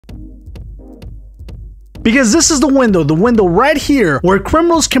Because this is the window right here where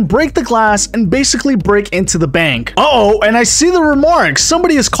criminals can break the glass and basically break into the bank. Uh-oh, and I see the remarks.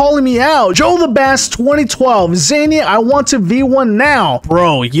 Somebody is calling me out. Joe the Bass 2012. Zany, I want to V1 now.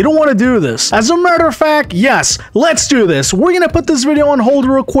 Bro, you don't want to do this. As a matter of fact, yes, let's do this. We're going to put this video on hold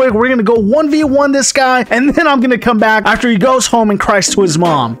real quick. We're going to go 1v1 this guy, and then I'm going to come back after he goes home and cries to his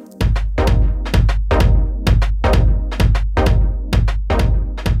mom.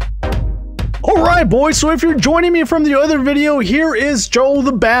 Alright boys, so if you're joining me from the other video, here is Joe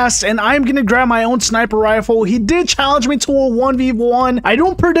the Bass, and I'm gonna grab my own sniper rifle. He did challenge me to a 1v1. I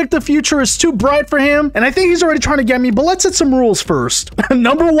don't predict the future is too bright for him, and I think he's already trying to get me, but let's set some rules first.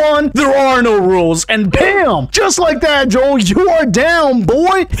 Number one, there are no rules, and bam! Just like that, Joel, you are down,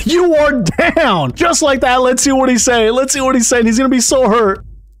 boy! You are down! Just like that, let's see what he's saying. Let's see what he's saying. He's gonna be so hurt.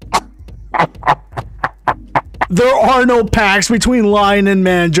 There are no pacts between lion and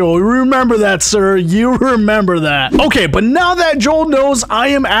man, Joel. Remember that, sir. You remember that. Okay, but now that Joel knows I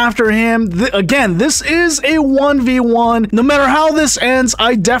am after him, again, this is a 1v1. No matter how this ends,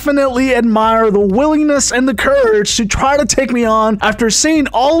 I definitely admire the willingness and the courage to try to take me on after seeing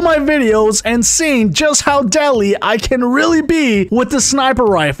all my videos and seeing just how deadly I can really be with the sniper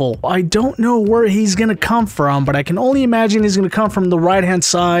rifle. I don't know where he's gonna come from, but I can only imagine he's gonna come from the right-hand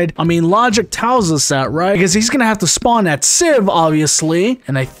side. I mean, logic tells us that, right? Because he's gonna have to spawn at Civ, obviously,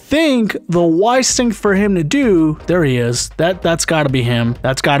 and I think the wise thing for him to do, there he is, that's gotta be him.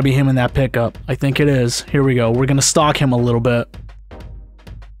 That's gotta be him in that pickup. I think it is. Here we go. We're gonna stalk him a little bit.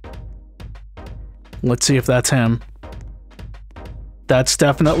 Let's see if that's him. That's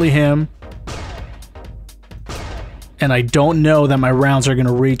definitely him. And I don't know that my rounds are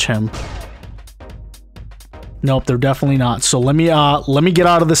gonna reach him. Nope, they're definitely not. So let me get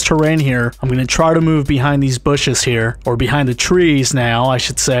out of this terrain here. I'm gonna try to move behind these bushes here, or behind the trees now, I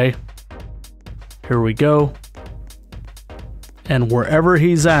should say. Here we go. And wherever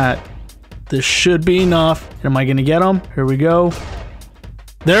he's at, this should be enough. Am I gonna get him? Here we go.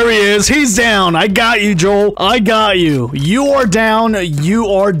 There he is. He's down. I got you, Joel. I got you. You are down. You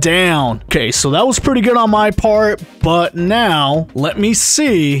are down. Okay, so that was pretty good on my part, but now let me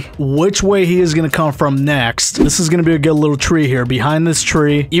see which way he is going to come from next. This is going to be a good little tree here behind this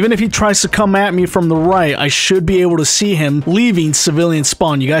tree. Even if he tries to come at me from the right, I should be able to see him leaving civilian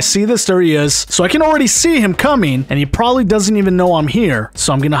spawn. You guys see this? There he is. So I can already see him coming, and he probably doesn't even know I'm here.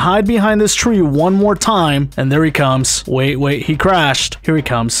 So I'm going to hide behind this tree one more time, and there he comes. Wait, he crashed. Here he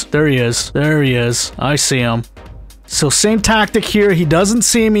comes. There he is. There he is. I see him. So same tactic here. He doesn't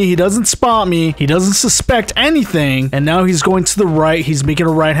see me. He doesn't spot me. He doesn't suspect anything. And now he's going to the right. He's making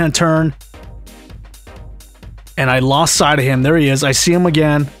a right-hand turn. And I lost sight of him. There he is. I see him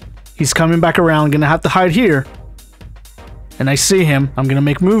again. He's coming back around. Gonna have to hide here. And I see him. I'm gonna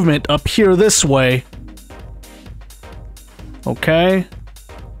make movement up here this way. Okay.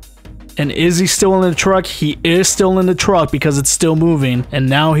 And is he still in the truck? He is still in the truck because it's still moving. And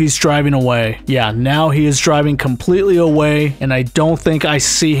now he's driving away. Yeah, now he is driving completely away. And I don't think I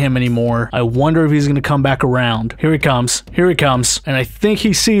see him anymore. I wonder if he's going to come back around. Here he comes. Here he comes. And I think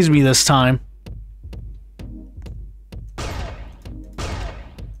he sees me this time.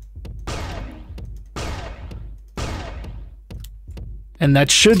 And that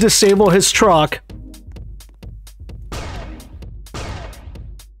should disable his truck.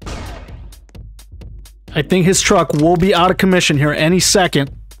 I think his truck will be out of commission here any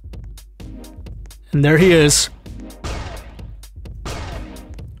second. And there he is.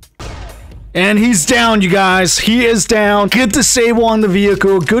 And he's down, you guys. He is down. Good disable on the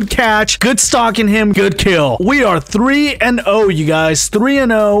vehicle. Good catch. Good stalking him. Good kill. We are 3-0, you guys.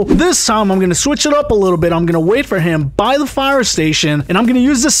 3-0. This time, I'm going to switch it up a little bit. I'm going to wait for him by the fire station. And I'm going to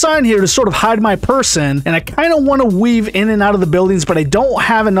use this sign here to sort of hide my person. And I kind of want to weave in and out of the buildings, but I don't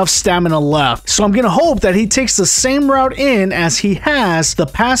have enough stamina left. So I'm going to hope that he takes the same route in as he has the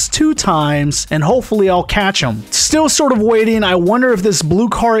past 2 times. And hopefully, I'll catch him. Still sort of waiting. I wonder if this blue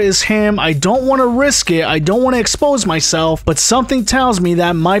car is him. I don't want to risk it. I don't want to expose myself, but something tells me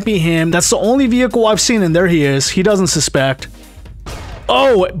that might be him. That's the only vehicle I've seen, and there he is. He doesn't suspect.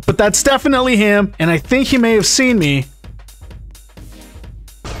 Oh, but that's definitely him, and I think he may have seen me.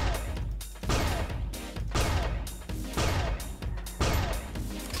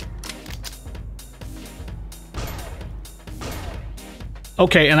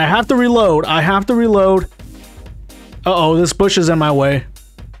 Okay, and I have to reload. I have to reload. Uh-oh, this bush is in my way.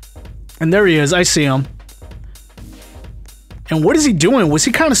 And there he is. I see him. And what is he doing? Was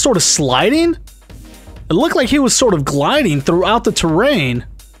he kind of sort of sliding? It looked like he was sort of gliding throughout the terrain.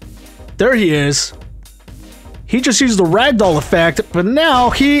 There he is. he just used the ragdoll effect, but now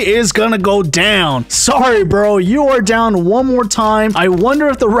he is gonna go down. Sorry, bro, you are down one more time. I wonder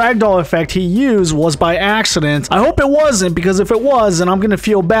if the ragdoll effect he used was by accident. I hope it wasn't, because if it was, then I'm gonna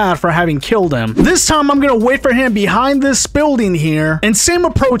feel bad for having killed him. This time, I'm gonna wait for him behind this building here, and same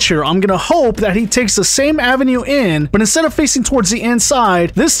approach here. I'm gonna hope that he takes the same avenue in, but instead of facing towards the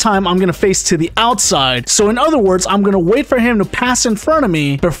inside, this time I'm gonna face to the outside. So in other words, I'm gonna wait for him to pass in front of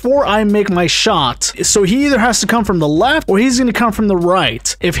me before I make my shot. So he either has to come from the left or he's gonna come from the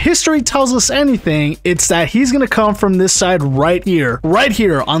right. If history tells us anything, it's that he's gonna come from this side right here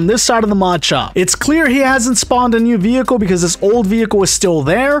on this side of the mod shop. It's clear he hasn't spawned a new vehicle because his old vehicle is still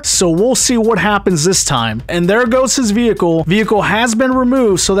there, so we'll see what happens this time. And there goes his vehicle. Vehicle has been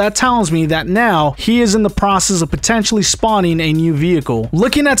removed, so that tells me that now he is in the process of potentially spawning a new vehicle.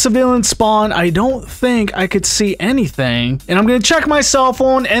 Looking at civilian spawn, I don't think I could see anything. And I'm gonna check my cell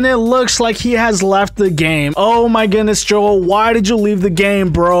phone, and it looks like he has left the game. Oh my goodness, Joel, why did you leave the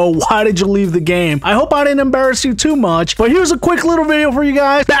game, bro? Why did you leave the game? I hope I didn't embarrass you too much, but here's a quick little video for you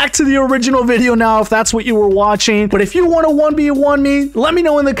guys. Back to the original video now, if that's what you were watching. But if you want to 1v1 me, let me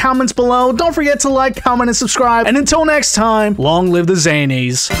know in the comments below. Don't forget to like, comment, and subscribe. And until next time, long live the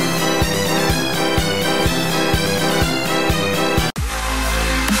Zanies.